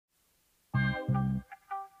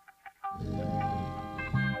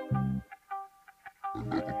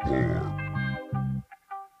another pod,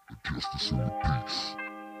 the Justice and the Peace.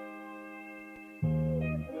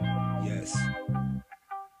 Yes.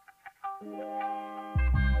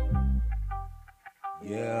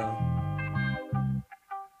 Yeah.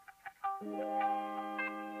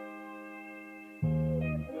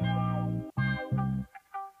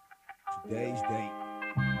 Today's date,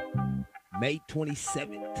 May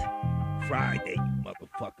 27th, Friday, you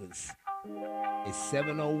motherfuckers. It's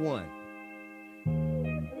 7:01.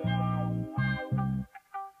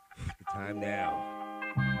 The time now,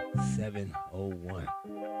 7:01.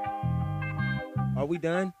 Are we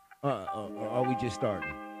done? Or are we just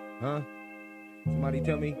starting? Huh? Somebody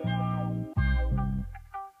tell me.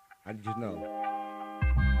 I just know.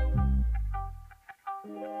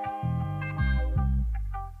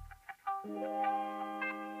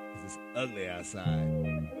 It's ugly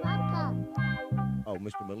outside. Papa, Oh,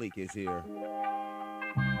 Mr. Malik is here.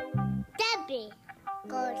 Debbie,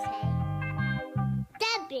 go say.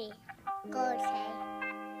 Debbie, go say.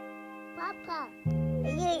 Papa,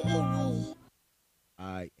 you're easy.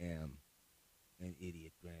 I am an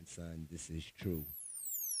idiot, grandson. This is true.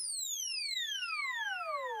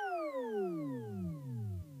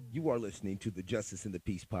 You are listening to the Justice and the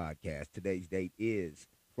Peace podcast. Today's date is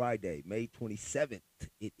Friday, May 27th.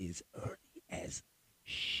 It is early as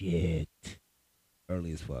shit.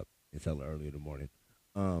 Early as fuck. It's hella early in the morning.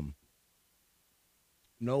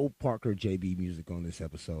 No Parker JB music on this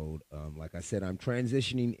episode. Like I said, I'm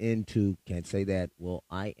transitioning into, can't say that. Well,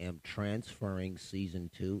 I am transferring season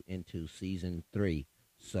 2 into season 3.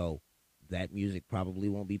 So that music probably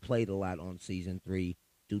won't be played a lot on season 3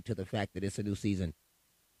 due to the fact that it's a new season.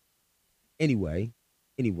 Anyway,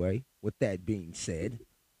 with that being said,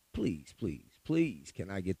 please, can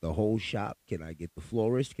I get the whole shop? Can I get the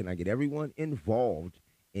florist? Can I get everyone involved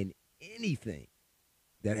in anything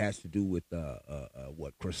that has to do with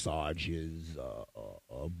corsages,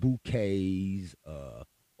 bouquets,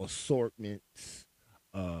 assortments,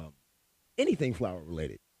 anything flower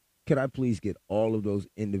related? Could I please get all of those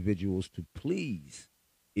individuals to please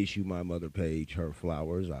issue my mother page her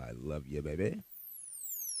flowers? I love you, baby.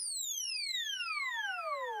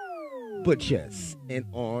 But yes, and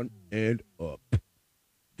on and up.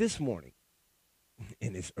 This morning,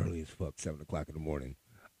 and it's early as fuck, 7 o'clock in the morning,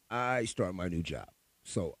 I start my new job.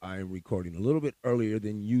 So I am recording a little bit earlier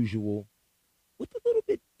than usual with a little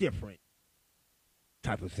bit different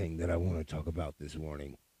type of thing that I want to talk about this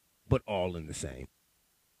morning, but all in the same.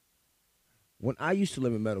 When I used to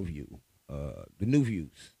live in Meadowview, the New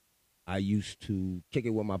Views, I used to kick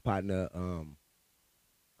it with my partner.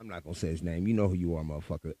 I'm not gonna say his name. You know who you are,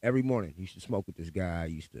 motherfucker. Every morning, he used to smoke with this guy.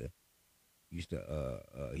 He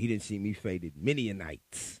didn't see me faded many a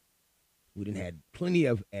nights. We didn't had plenty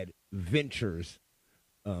of adventures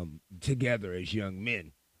together as young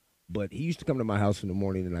men. But he used to come to my house in the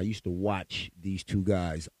morning, and I used to watch these two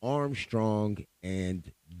guys, Armstrong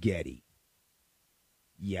and Getty.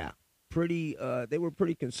 Yeah, they were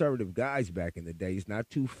pretty conservative guys back in the days, not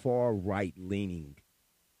too far right leaning.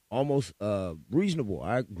 Almost reasonable.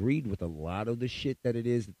 I agreed with a lot of the shit that it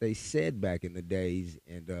is that they said back in the days,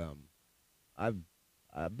 and I've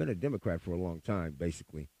been a Democrat for a long time,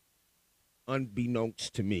 basically.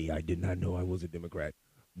 Unbeknownst to me, I did not know I was a Democrat.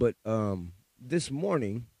 But this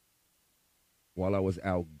morning, while I was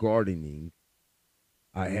out gardening,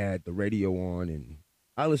 I had the radio on, and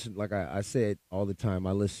I listened. Like I said all the time,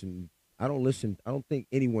 I listen. I don't think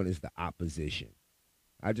anyone is the opposition.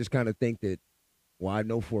 I just kind of think that. Well, I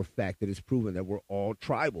know for a fact that it's proven that we're all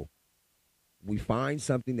tribal. We find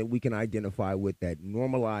something that we can identify with that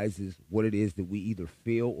normalizes what it is that we either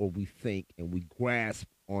feel or we think, and we grasp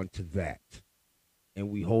onto that,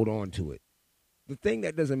 and we hold on to it. The thing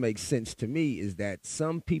that doesn't make sense to me is that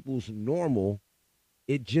some people's normal,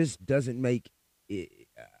 it just doesn't make it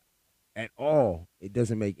at all. It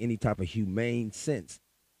doesn't make any type of humane sense.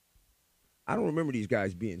 I don't remember these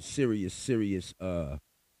guys being serious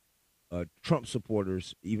Trump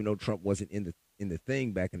supporters, even though Trump wasn't in the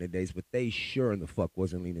thing back in the days, but they sure in the fuck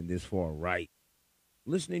wasn't leaning this far right.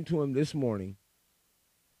 Listening to him this morning,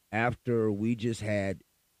 after we just had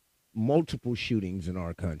multiple shootings in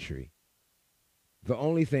our country, the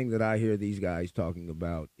only thing that I hear these guys talking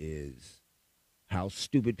about is how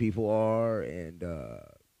stupid people are and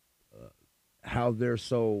how they're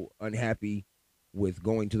so unhappy with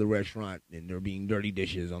going to the restaurant and there being dirty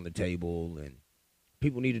dishes on the table, and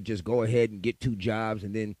people need to just go ahead and get 2 jobs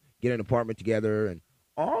and then get an apartment together, and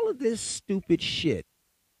all of this stupid shit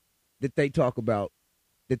that they talk about,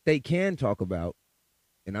 that they can talk about,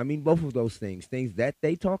 and I mean both of those things that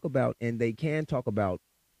they talk about and they can talk about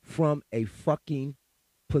from a fucking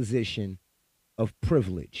position of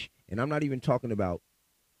privilege. And I'm not even talking about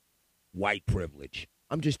white privilege.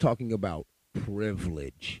 I'm just talking about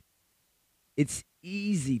privilege. It's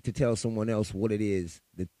easy to tell someone else what it is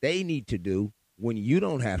that they need to do when you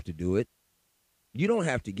don't have to do it. You don't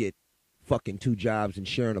have to get fucking 2 jobs and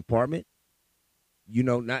share an apartment. You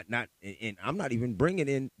know, and I'm not even bringing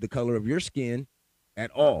in the color of your skin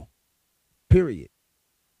at all, period.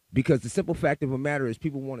 Because the simple fact of the matter is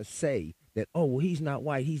people want to say that, oh, well, he's not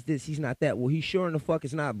white, he's this, he's not that. Well, he sure in the fuck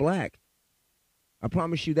is not black. I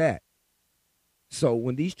promise you that. So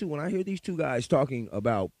when I hear these 2 guys talking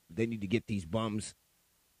about they need to get these bums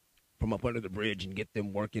from up under the bridge and get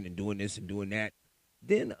them working and doing this and doing that,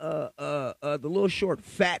 then the little short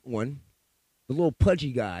fat one, the little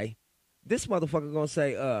pudgy guy, this motherfucker gonna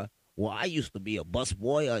say, well, I used to be a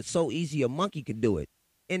busboy. It's so easy a monkey could do it.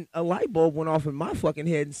 And a light bulb went off in my fucking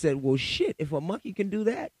head and said, well, shit, if a monkey can do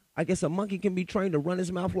that, I guess a monkey can be trained to run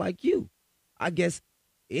his mouth like you. I guess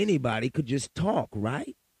anybody could just talk,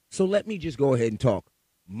 right? So let me just go ahead and talk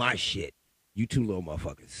my shit, you 2 little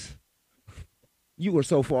motherfuckers. You are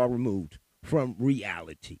so far removed from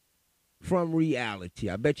reality. From reality.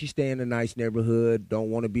 I bet you stay in a nice neighborhood, don't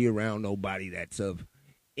want to be around nobody that's of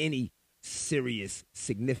any serious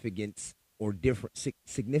significance or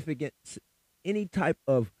any type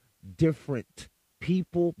of different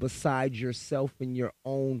people besides yourself in your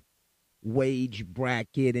own wage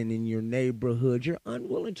bracket and in your neighborhood. You're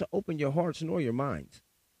unwilling to open your hearts nor your minds.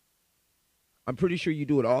 I'm pretty sure you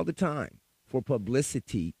do it all the time for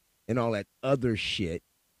publicity and all that other shit.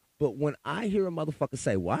 But when I hear a motherfucker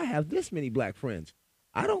say, well, I have this many black friends,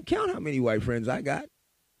 I don't count how many white friends I got,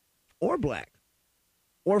 or black,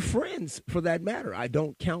 or friends for that matter. I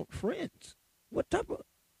don't count friends. What type of...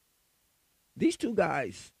 These 2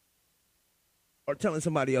 guys are telling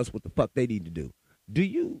somebody else what the fuck they need to do. Do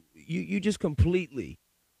you just completely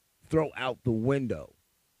throw out the window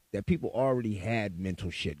that people already had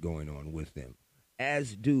mental shit going on with them,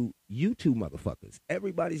 as do you 2 motherfuckers.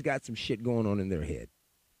 Everybody's got some shit going on in their head,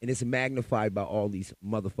 and it's magnified by all these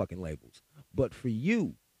motherfucking labels. But for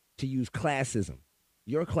you to use classism,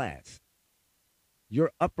 your class,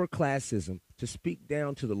 your upper classism, to speak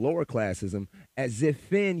down to the lower classism as if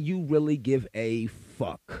then you really give a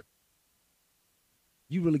fuck.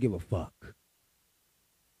 You really give a fuck.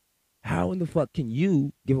 How in the fuck can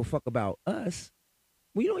you give a fuck about us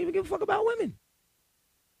when you don't even give a fuck about women?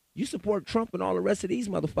 You support Trump and all the rest of these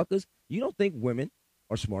motherfuckers. You don't think women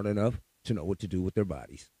are smart enough to know what to do with their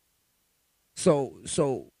bodies.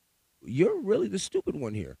 So you're really the stupid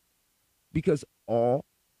one here, because all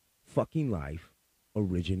fucking life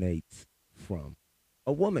originates from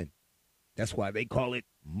a woman. That's why they call it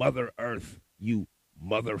Mother Earth, you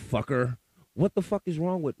motherfucker. What the fuck is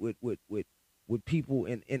wrong with people?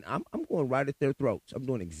 And I'm going right at their throats. I'm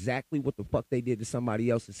doing exactly what the fuck they did to somebody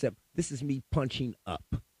else, except this is me punching up.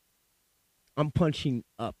 I'm punching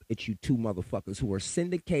up at you 2 motherfuckers who are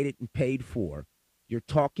syndicated and paid for. You're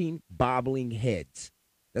talking bobbling heads.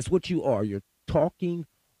 That's what you are. You're talking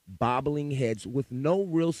bobbling heads with no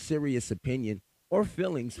real serious opinion or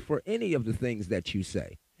feelings for any of the things that you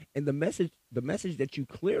say. And the message that you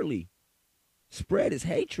clearly spread is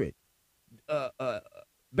hatred.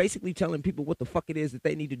 Basically telling people what the fuck it is that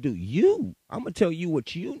they need to do. I'm going to tell you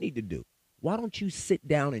what you need to do. Why don't you sit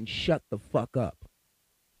down and shut the fuck up?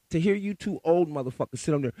 To hear you 2 old motherfuckers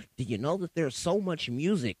sit on there, do you know that there's so much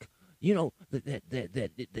music? You know,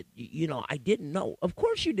 that you know, I didn't know. Of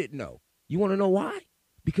course you didn't know. You want to know why?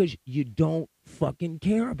 Because you don't fucking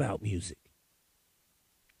care about music.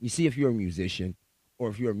 You see, if you're a musician or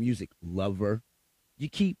if you're a music lover, you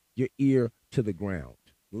keep your ear to the ground,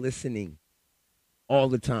 listening all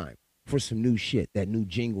the time for some new shit, that new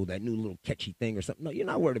jingle, that new little catchy thing or something. No, you're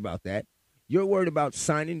not worried about that. You're worried about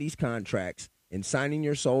signing these contracts and signing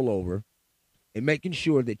your soul over and making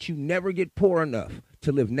sure that you never get poor enough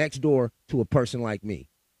to live next door to a person like me.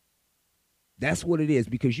 That's what it is,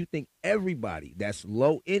 because you think everybody that's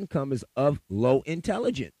low income is of low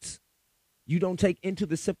intelligence. You don't take into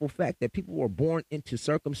the simple fact that people were born into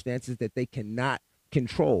circumstances that they cannot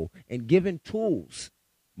control and given tools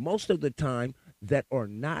most of the time that are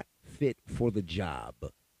not fit for the job.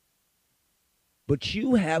 But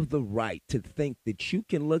you have the right to think that you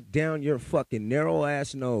can look down your fucking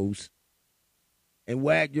narrow-ass nose and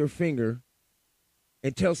wag your finger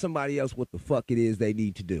and tell somebody else what the fuck it is they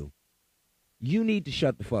need to do. You need to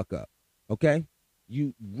shut the fuck up, okay?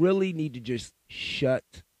 You really need to just shut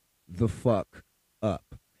the fuck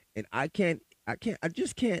up. And I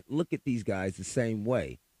just can't look at these guys the same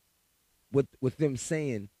way with them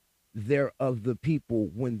saying they're of the people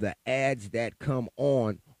when the ads that come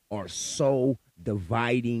on are so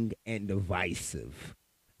dividing and divisive.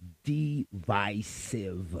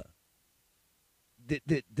 Divisive.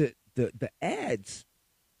 The ads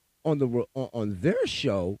on their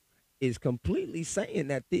show is completely saying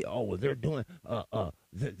that they're doing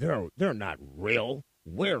they're not real.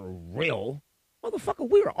 We're real. Motherfucker,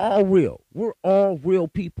 we're all real. We're all real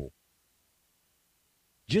people.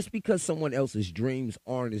 Just because someone else's dreams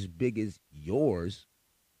aren't as big as yours,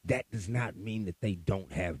 that does not mean that they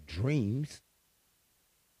don't have dreams.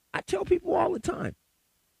 I tell people all the time,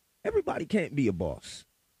 everybody can't be a boss.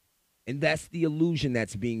 And that's the illusion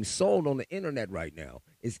that's being sold on the internet right now,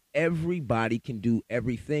 is everybody can do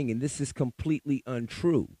everything. And this is completely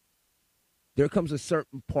untrue. There comes a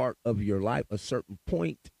certain part of your life, a certain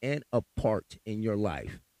point and a part in your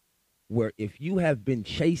life where if you have been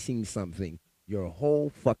chasing something your whole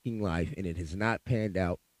fucking life and it has not panned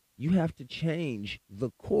out, you have to change the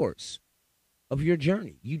course of your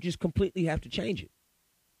journey. You just completely have to change it.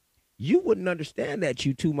 You wouldn't understand that,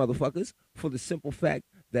 you two motherfuckers, for the simple fact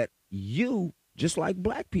that you, just like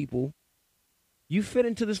black people, you fit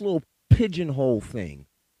into this little pigeonhole thing,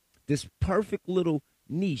 this perfect little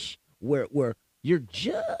niche where you're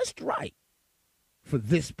just right for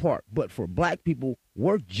this part. But for black people,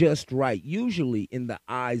 we're just right. Usually in the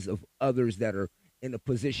eyes of others that are in a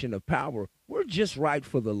position of power, we're just right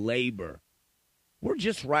for the labor. We're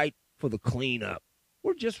just right for the cleanup.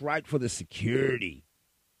 We're just right for the security.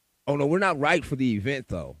 Oh, no, we're not right for the event,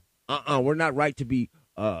 though. We're not right to be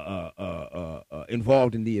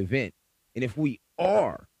involved in the event. And if we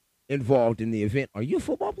are involved in the event, are you a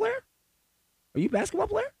football player? Are you a basketball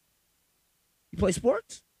player? You play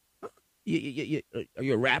sports? Huh? Are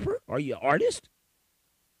you a rapper? Are you an artist?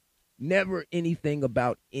 Never anything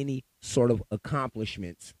about any sort of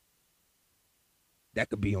accomplishments that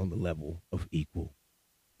could be on the level of equal.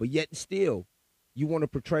 But yet still, you want to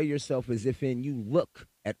portray yourself as if in you look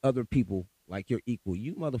at other people like you're equal.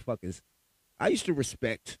 You motherfuckers, I used to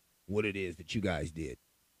respect what it is that you guys did.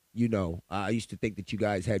 You know, I used to think that you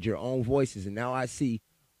guys had your own voices, and now I see,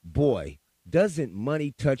 boy, doesn't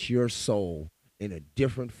money touch your soul in a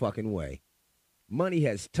different fucking way. Money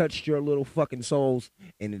has touched your little fucking souls,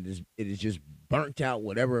 and it is just burnt out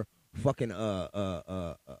whatever fucking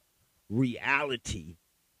reality,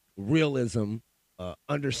 realism,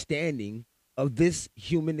 understanding of this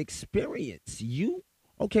human experience. We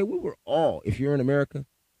were all, if you're in America,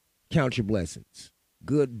 count your blessings.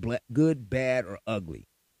 Good, bad, or ugly.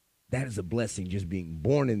 That is a blessing, just being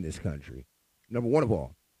born in this country. Number one of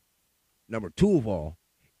all. Number two of all,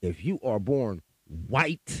 if you are born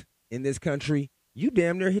white in this country, you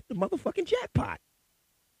damn near hit the motherfucking jackpot.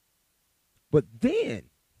 But then,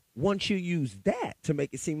 once you use that to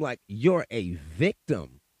make it seem like you're a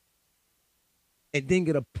victim, and then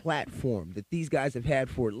get a platform that these guys have had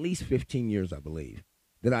for at least 15 years, I believe,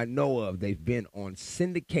 that I know of. They've been on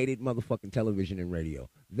syndicated motherfucking television and radio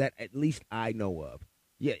that at least I know of.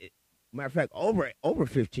 Yeah, matter of fact, over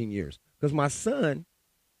 15 years. Because my son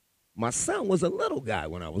was a little guy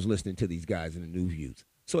when I was listening to these guys in the New Views.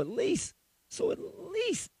 So at least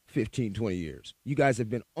 15, 20 years. You guys have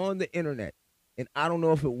been on the internet. And I don't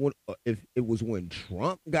know if it was when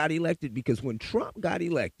Trump got elected, because when Trump got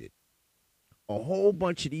elected, a whole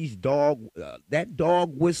bunch of these that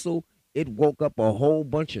dog whistle, it woke up a whole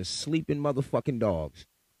bunch of sleeping motherfucking dogs.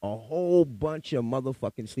 A whole bunch of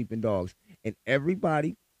motherfucking sleeping dogs. And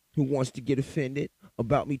everybody who wants to get offended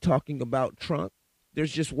about me talking about Trump,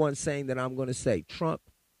 there's just one saying that I'm going to say. Trump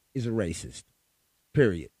is a racist.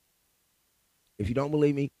 Period. If you don't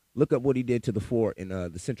believe me, look up what he did to the four in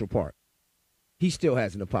the Central Park. He still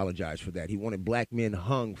hasn't apologized for that. He wanted black men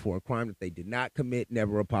hung for a crime that they did not commit,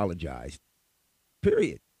 never apologized.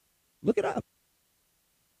 Period. Look it up.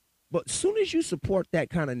 But as soon as you support that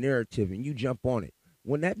kind of narrative and you jump on it,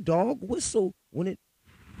 when that dog whistle, when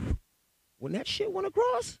that shit went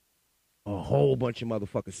across, a whole bunch of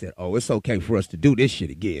motherfuckers said, oh, it's okay for us to do this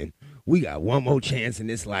shit again. We got one more chance in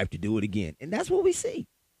this life to do it again. And that's what we see.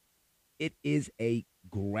 It is a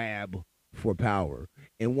grab for power.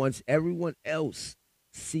 And once everyone else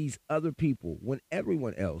sees other people, when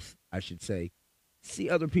everyone else, I should say,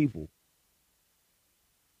 see other people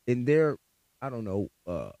in their, I don't know,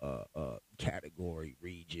 category,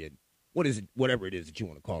 region, what is it, whatever it is that you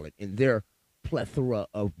want to call it, in their plethora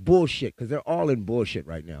of bullshit, because they're all in bullshit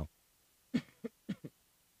right now.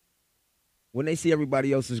 When they see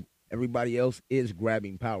everybody else is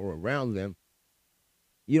grabbing power around them,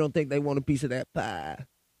 you don't think they want a piece of that pie?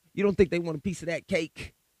 You don't think they want a piece of that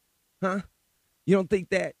cake? Huh? You don't think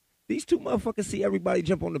that these two motherfuckers see everybody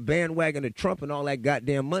jump on the bandwagon of Trump and all that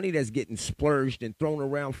goddamn money that's getting splurged and thrown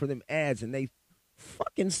around for them ads, and they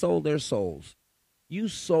fucking sold their souls You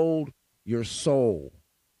sold your soul.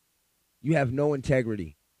 You have no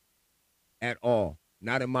integrity at all.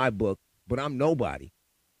 Not in my book, but I'm nobody.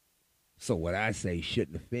 So what I say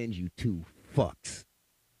shouldn't offend you two fucks.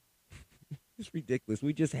 It's ridiculous.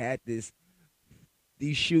 We just had these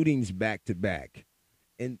shootings back to back.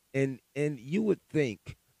 And you would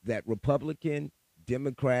think that Republican,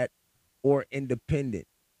 Democrat, or independent,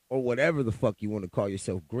 or whatever the fuck you want to call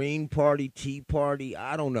yourself, Green Party, Tea Party,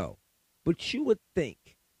 I don't know. But you would think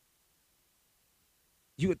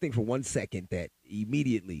for 1 second that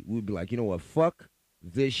immediately we'd be like, you know what, fuck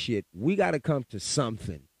this shit. We got to come to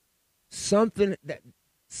something. Something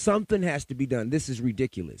has to be done. This is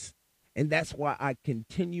ridiculous. And that's why I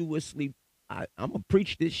continuously, I'm going to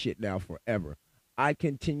preach this shit now forever. I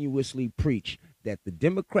continuously preach that the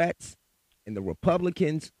Democrats and the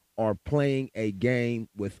Republicans are playing a game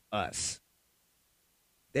with us.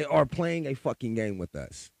 They are playing a fucking game with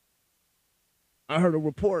us. I heard a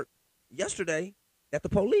report yesterday that the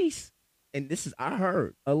police, and this is, I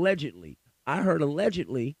heard allegedly,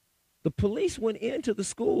 the police went into the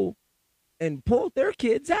school and pulled their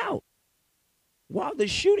kids out while the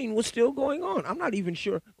shooting was still going on. I'm not even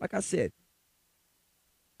sure. Like I said,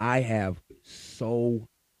 I have so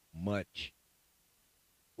much.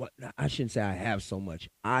 What, I shouldn't say I have so much.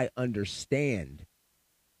 I understand.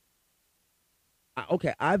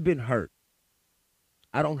 Okay, I've been hurt.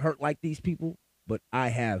 I don't hurt like these people, but I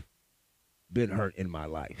have been hurt in my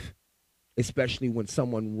life, especially when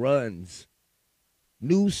someone runs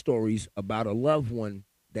news stories about a loved one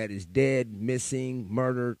that is dead, missing,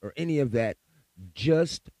 murdered, or any of that,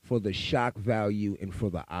 just for the shock value and for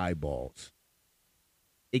the eyeballs.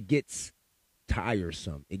 It gets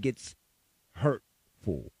tiresome. It gets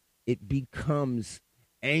hurtful. It becomes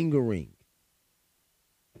angering.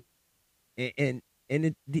 And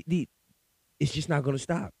it's just not going to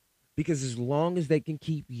stop. Because as long as they can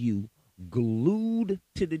keep you glued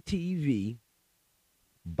to the TV,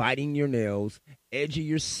 biting your nails, edge of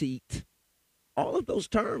your seat, all of those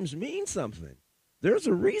terms mean something. There's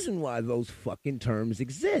a reason why those fucking terms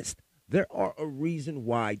exist. There are a reason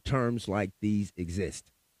why terms like these exist.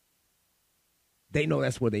 They know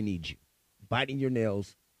that's where they need you. Biting your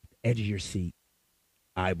nails, edge of your seat,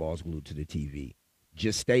 eyeballs glued to the TV.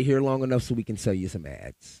 Just stay here long enough so we can sell you some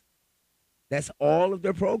ads. That's all of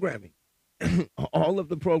their programming. All of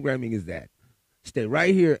the programming is that. Stay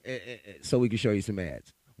right here so we can show you some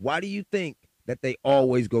ads. Why do you think that they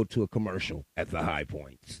always go to a commercial at the high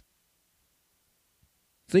points?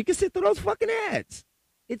 So you can sit through those fucking ads.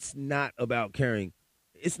 It's not about caring.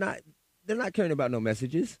 They're not caring about no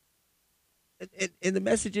messages. And the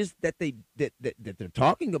messages that they're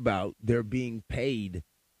talking about, they're being paid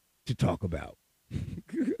to talk about.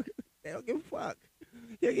 They don't give a fuck.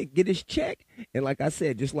 They get his check. And like I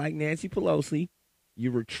said, just like Nancy Pelosi,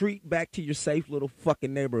 you retreat back to your safe little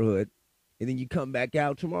fucking neighborhood, and then you come back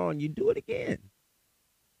out tomorrow and you do it again.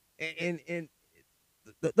 And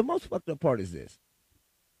the most fucked up part is this.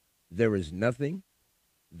 There is nothing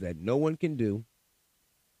that no one can do,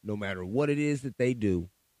 no matter what it is that they do,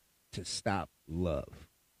 to stop love.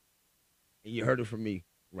 And you heard it from me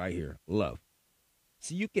right here, love.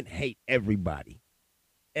 So you can hate everybody,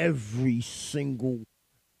 every single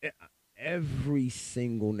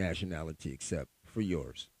nationality except for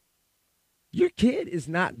yours. Your kid is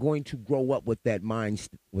not going to grow up with that mind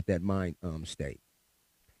state.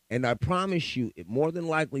 And I promise you, more than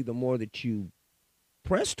likely, the more that you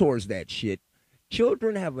press towards that shit,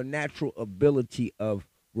 children have a natural ability of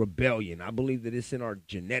rebellion. I believe that it's in our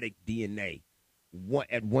genetic DNA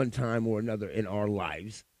at one time or another in our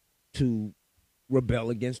lives to rebel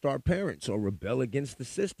against our parents or rebel against the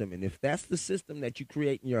system. And if that's the system that you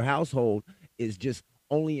create in your household is just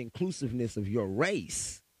only inclusiveness of your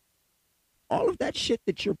race, all of that shit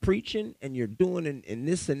that you're preaching and you're doing and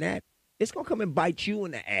this and that, it's going to come and bite you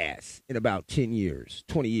in the ass in about 10 years,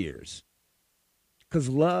 20 years. Because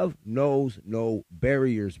love knows no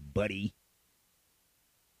barriers, buddy.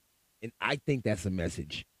 And I think that's a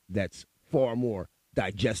message that's far more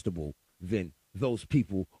digestible than those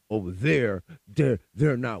people over there.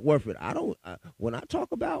 They're not worth it. When I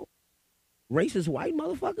talk about racist white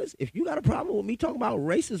motherfuckers, if you got a problem with me talking about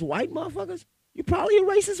racist white motherfuckers, you're probably a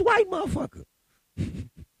racist white motherfucker.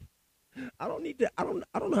 I don't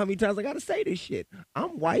know how many times I got to say this shit.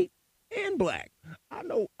 I'm white and black. I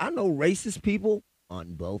know racist people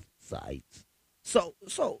on both sides. So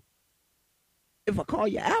if I call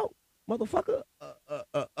you out, motherfucker,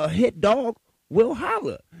 a hit dog will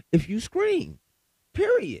holler if you scream,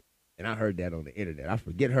 period. And I heard that on the internet. I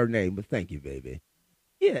forget her name, but thank you, baby.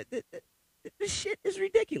 Yeah, this shit is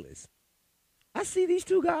ridiculous. I see these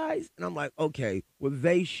two guys, and I'm like, okay, well,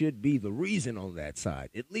 they should be the reason on that side,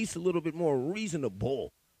 at least a little bit more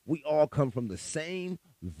reasonable. We all come from the same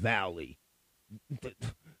valley.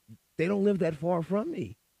 They don't live that far from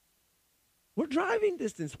me. We're driving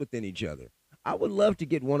distance within each other. I would love to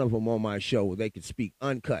get one of them on my show where they could speak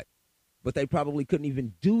uncut, but they probably couldn't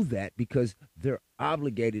even do that because they're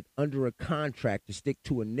obligated under a contract to stick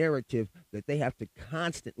to a narrative that they have to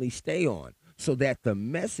constantly stay on so that the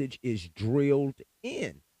message is drilled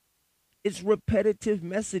in. It's repetitive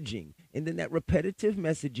messaging, and then that repetitive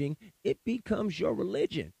messaging, it becomes your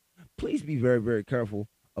religion. Please be very, very careful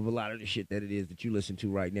of a lot of the shit that it is that you listen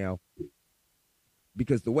to right now,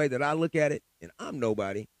 because the way that I look at it, and I'm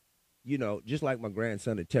nobody, you know, just like my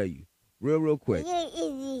grandson to tell you, real quick,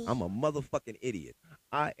 I'm a motherfucking idiot.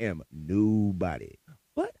 I am nobody.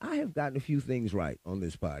 But I have gotten a few things right on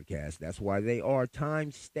this podcast. That's why they are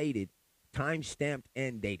time-stated, time-stamped,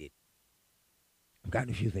 and dated. I've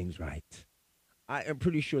gotten a few things right. I am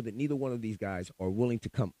pretty sure that neither one of these guys are willing to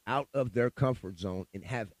come out of their comfort zone and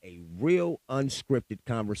have a real unscripted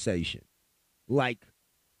conversation like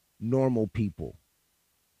normal people,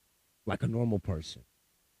 like a normal person.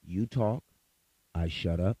 You talk, I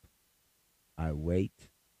shut up, I wait,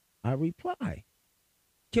 I reply.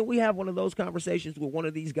 Can we have one of those conversations with one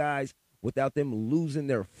of these guys without them losing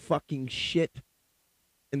their fucking shit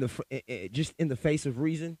in the just in the face of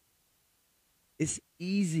reason? It's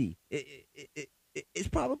easy. It's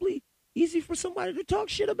probably easy for somebody to talk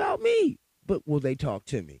shit about me, but will they talk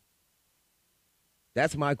to me?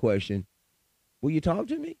 That's my question. Will you talk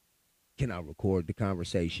to me? Can I record the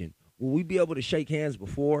conversation? Will we be able to shake hands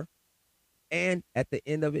before and at the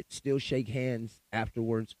end of it still shake hands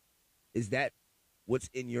afterwards? Is that what's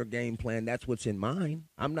in your game plan? That's what's in mine.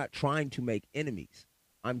 I'm not trying to make enemies.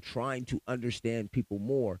 I'm trying to understand people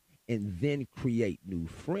more and then create new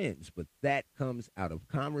friends. But that comes out of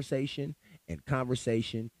conversation, and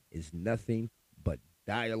conversation is nothing but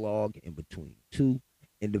dialogue in between two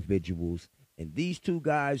individuals. And these two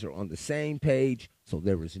guys are on the same page, so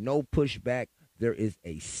there is no pushback. There is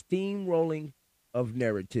a steamrolling of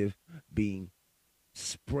narrative being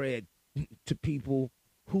spread to people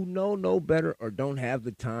who know no better or don't have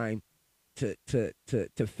the time to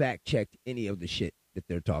fact check any of the shit that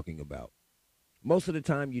they're talking about. Most of the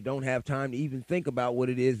time, you don't have time to even think about what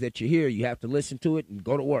it is that you hear. You have to listen to it and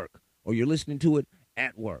go to work, or you're listening to it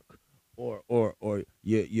at work, or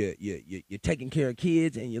you're taking care of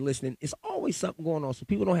kids and you're listening. It's always something going on. So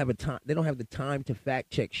people don't have a time. They don't have the time to fact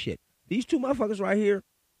check shit. These two motherfuckers right here,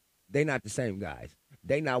 they not the same guys.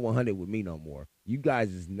 They not 100 with me no more. You guys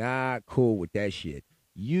is not cool with that shit.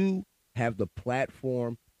 You have the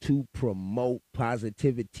platform to promote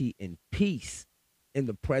positivity and peace in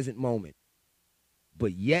the present moment.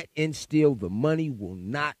 But yet and still, the money will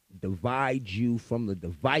not divide you from the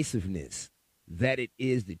divisiveness that it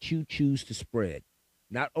is that you choose to spread,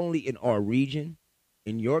 not only in our region,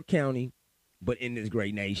 in your county, but in this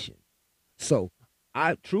great nation. So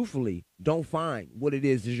I truthfully don't find what it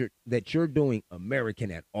is that you're doing American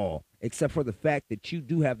at all, except for the fact that you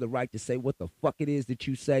do have the right to say what the fuck it is that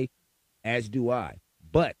you say, as do I.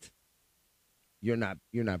 But you're not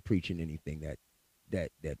preaching anything that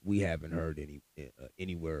we haven't heard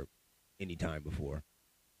anywhere, anytime before.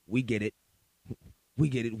 We get it. We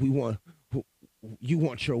get it. You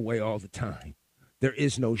want your way all the time. There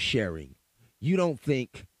is no sharing. You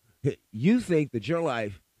think that your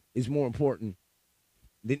life is more important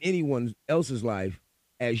than anyone else's life,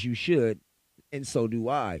 as you should, and so do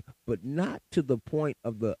I, but not to the point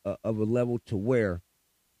of a level to where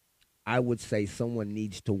I would say someone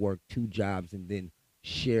needs to work two jobs and then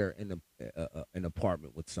share an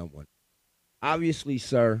apartment with someone. Obviously,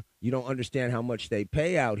 sir, you don't understand how much they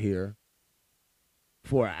pay out here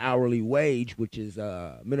for an hourly wage, which is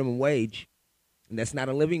minimum wage, and that's not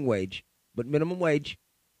a living wage, but minimum wage,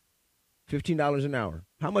 $15 an hour.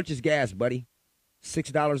 How much is gas, buddy?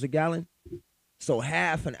 $6 a gallon? So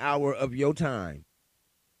half an hour of your time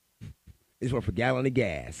is worth a gallon of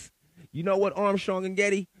gas. You know what, Armstrong and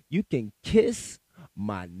Getty? You can kiss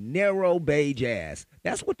my narrow beige ass.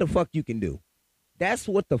 That's what the fuck you can do. That's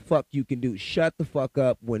what the fuck you can do. Shut the fuck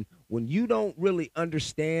up when you don't really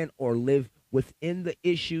understand or live within the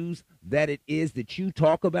issues that it is that you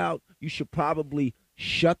talk about. You should probably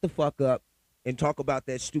shut the fuck up and talk about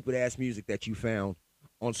that stupid ass music that you found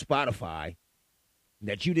on Spotify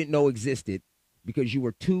that you didn't know existed because you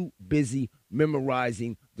were too busy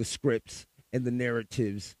memorizing the scripts and the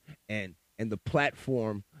narratives and the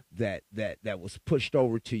platform that was pushed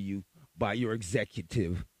over to you by your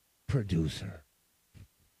executive producer.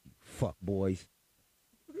 Fuck boys.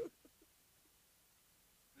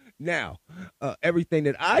 Now, everything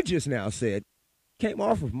that I just now said came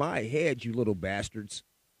off of my head, you little bastards.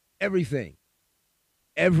 Everything.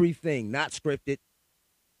 Everything, not scripted.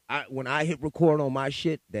 When I hit record on my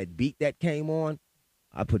shit, that beat that came on,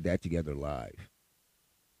 I put that together live.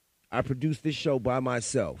 I produced this show by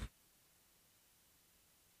myself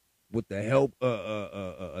with the help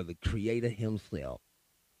of the creator himself.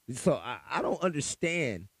 So I don't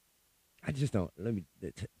understand. I just don't. Let me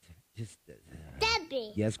just.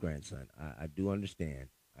 Debbie. Yes, grandson. I do understand.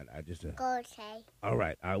 I just. Go inside. All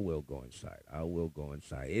right, I will go inside. I will go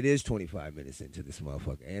inside. It is 25 minutes into this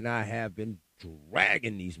motherfucker, and I have been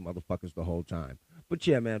dragging these motherfuckers the whole time. But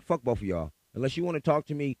yeah, man, fuck both of y'all. Unless you want to talk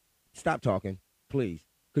to me, stop talking, please,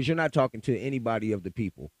 because you're not talking to anybody of the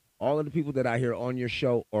people. All of the people that I hear on your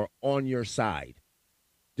show are on your side.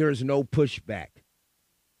 There is no pushback.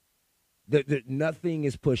 Nothing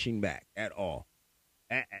is pushing back at all.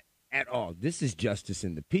 At all. This is justice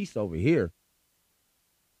in the peace over here.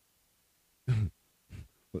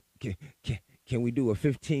 Can we do a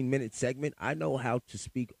 15-minute segment? I know how to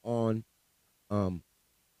speak on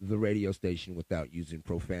the radio station without using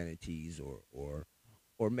profanities or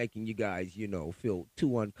making you guys, feel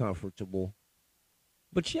too uncomfortable.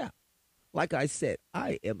 But yeah, like I said,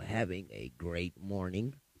 I am having a great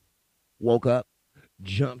morning. Woke up,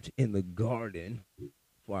 jumped in the garden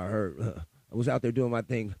before I heard, I was out there doing my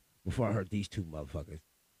thing before I heard these two motherfuckers.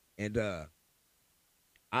 And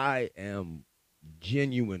I am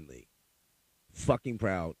genuinely fucking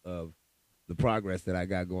proud of the progress that I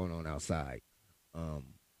got going on outside.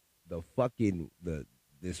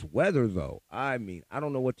 This weather though, I mean, I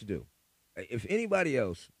don't know what to do. If anybody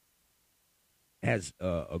else has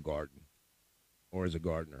a garden or is a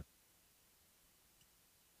gardener,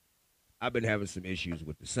 I've been having some issues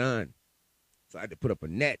with the sun, so I had to put up a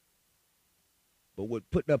net. But with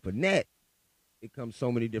putting up a net, it comes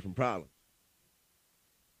so many different problems.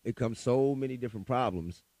 It comes so many different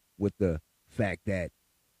problems with the fact that,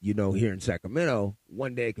 here in Sacramento,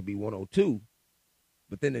 one day it could be 102,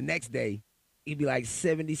 but then the next day it'd be like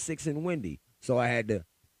 76 and windy. So I had the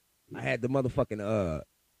motherfucking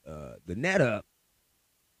the net up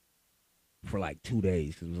for like 2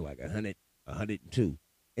 days because it was like 100, 102.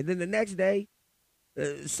 And then the next day,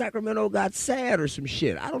 Sacramento got sad or some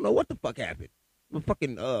shit. I don't know what the fuck happened. I'm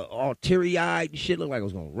fucking all teary-eyed and shit. Looked like it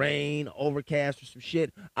was going to rain, overcast or some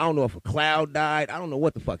shit. I don't know if a cloud died. I don't know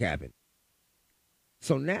what the fuck happened.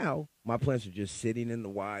 So now my plants are just sitting in the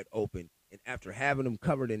wide open. And after having them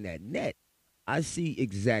covered in that net, I see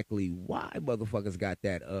exactly why motherfuckers got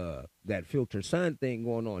that filter sun thing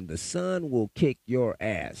going on. The sun will kick your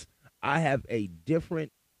ass. I have a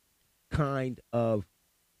different kind of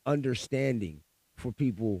understanding for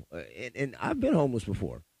people. And I've been homeless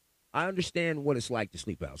before. I understand what it's like to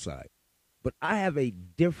sleep outside, but I have a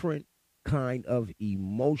different kind of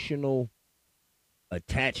emotional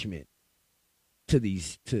attachment to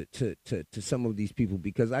these to some of these people,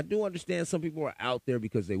 because I do understand some people are out there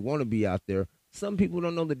because they want to be out there. Some people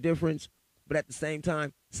don't know the difference, but at the same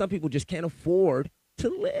time, some people just can't afford to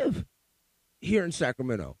live here in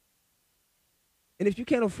Sacramento. And if you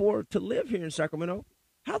can't afford to live here in Sacramento,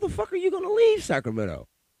 how the fuck are you going to leave Sacramento?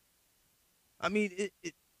 I mean,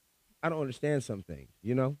 I don't understand some things,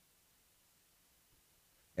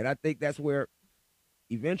 And I think that's where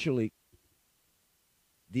eventually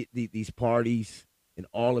these parties and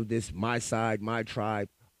all of this, my side, my tribe,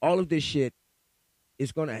 all of this shit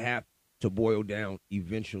is going to have to boil down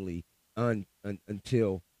eventually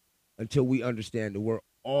until we understand that we're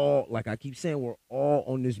all, like I keep saying, we're all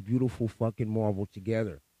on this beautiful fucking marble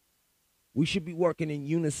together. We should be working in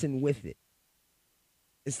unison with it,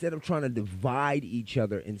 instead of trying to divide each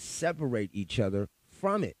other and separate each other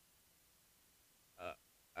from it.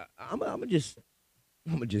 I'm gonna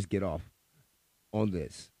just get off on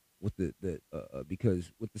this with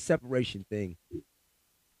because with the separation thing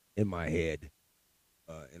in my head,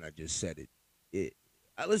 and I just said it.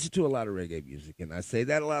 I listen to a lot of reggae music, and I say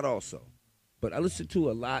that a lot also. But I listen to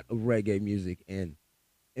a lot of reggae music, and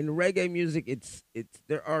in the reggae music, it's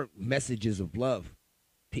there are messages of love,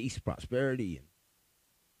 peace, prosperity,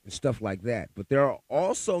 and stuff like that. But there are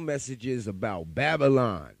also messages about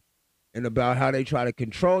Babylon and about how they try to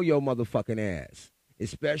control your motherfucking ass,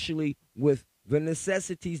 especially with the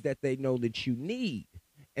necessities that they know that you need.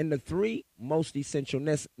 And the three most essential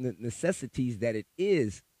necessities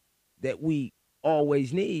that we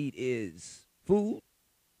always need is food,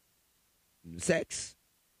 sex,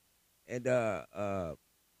 and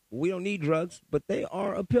we don't need drugs, but they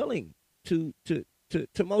are appealing to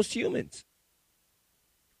most humans.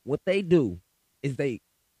 What they do is they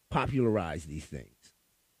popularize these things.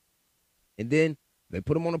 And then They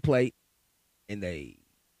put them on a plate, and they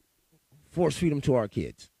force feed them to our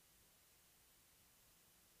kids.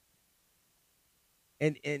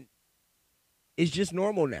 And it's just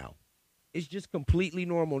normal now. It's just completely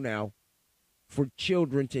normal now for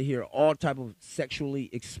children to hear all type of sexually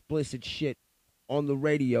explicit shit on the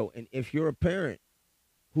radio. And if you're a parent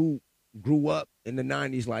who grew up in the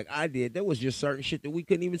 90s like I did, there was just certain shit that we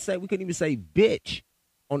couldn't even say. We couldn't even say bitch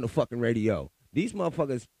on the fucking radio. These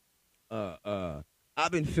motherfuckers,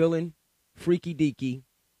 I've been feeling freaky deaky,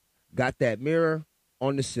 got that mirror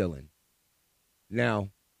on the ceiling. Now,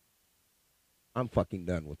 I'm fucking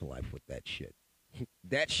done with life with that shit.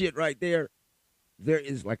 That shit right there, there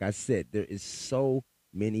is, like I said, there is so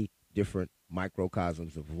many different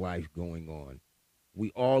microcosms of life going on.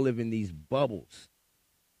 We all live in these bubbles.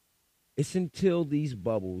 It's until these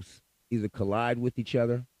bubbles either collide with each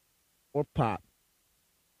other or pop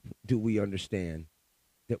do we understand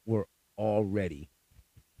that we're already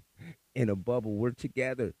in a bubble. We're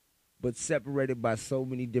together, but separated by so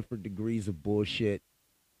many different degrees of bullshit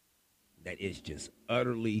that it's just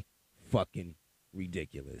utterly fucking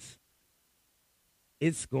ridiculous.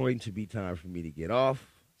 It's going to be time for me to get off.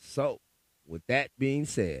 So, with that being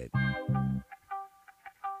said,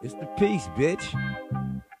 it's the peace, bitch.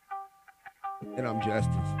 And I'm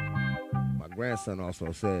Justice. My grandson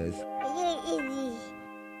also says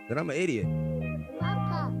that I'm an idiot.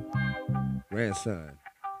 Papa, Grandson.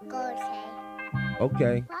 go say.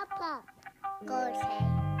 Okay. Papa, go say.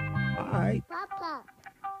 All right. Papa,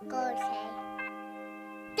 go say.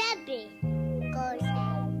 Debbie, go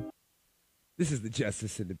say. This is the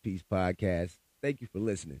Justice and the Peace podcast. Thank you for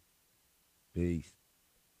listening. Peace.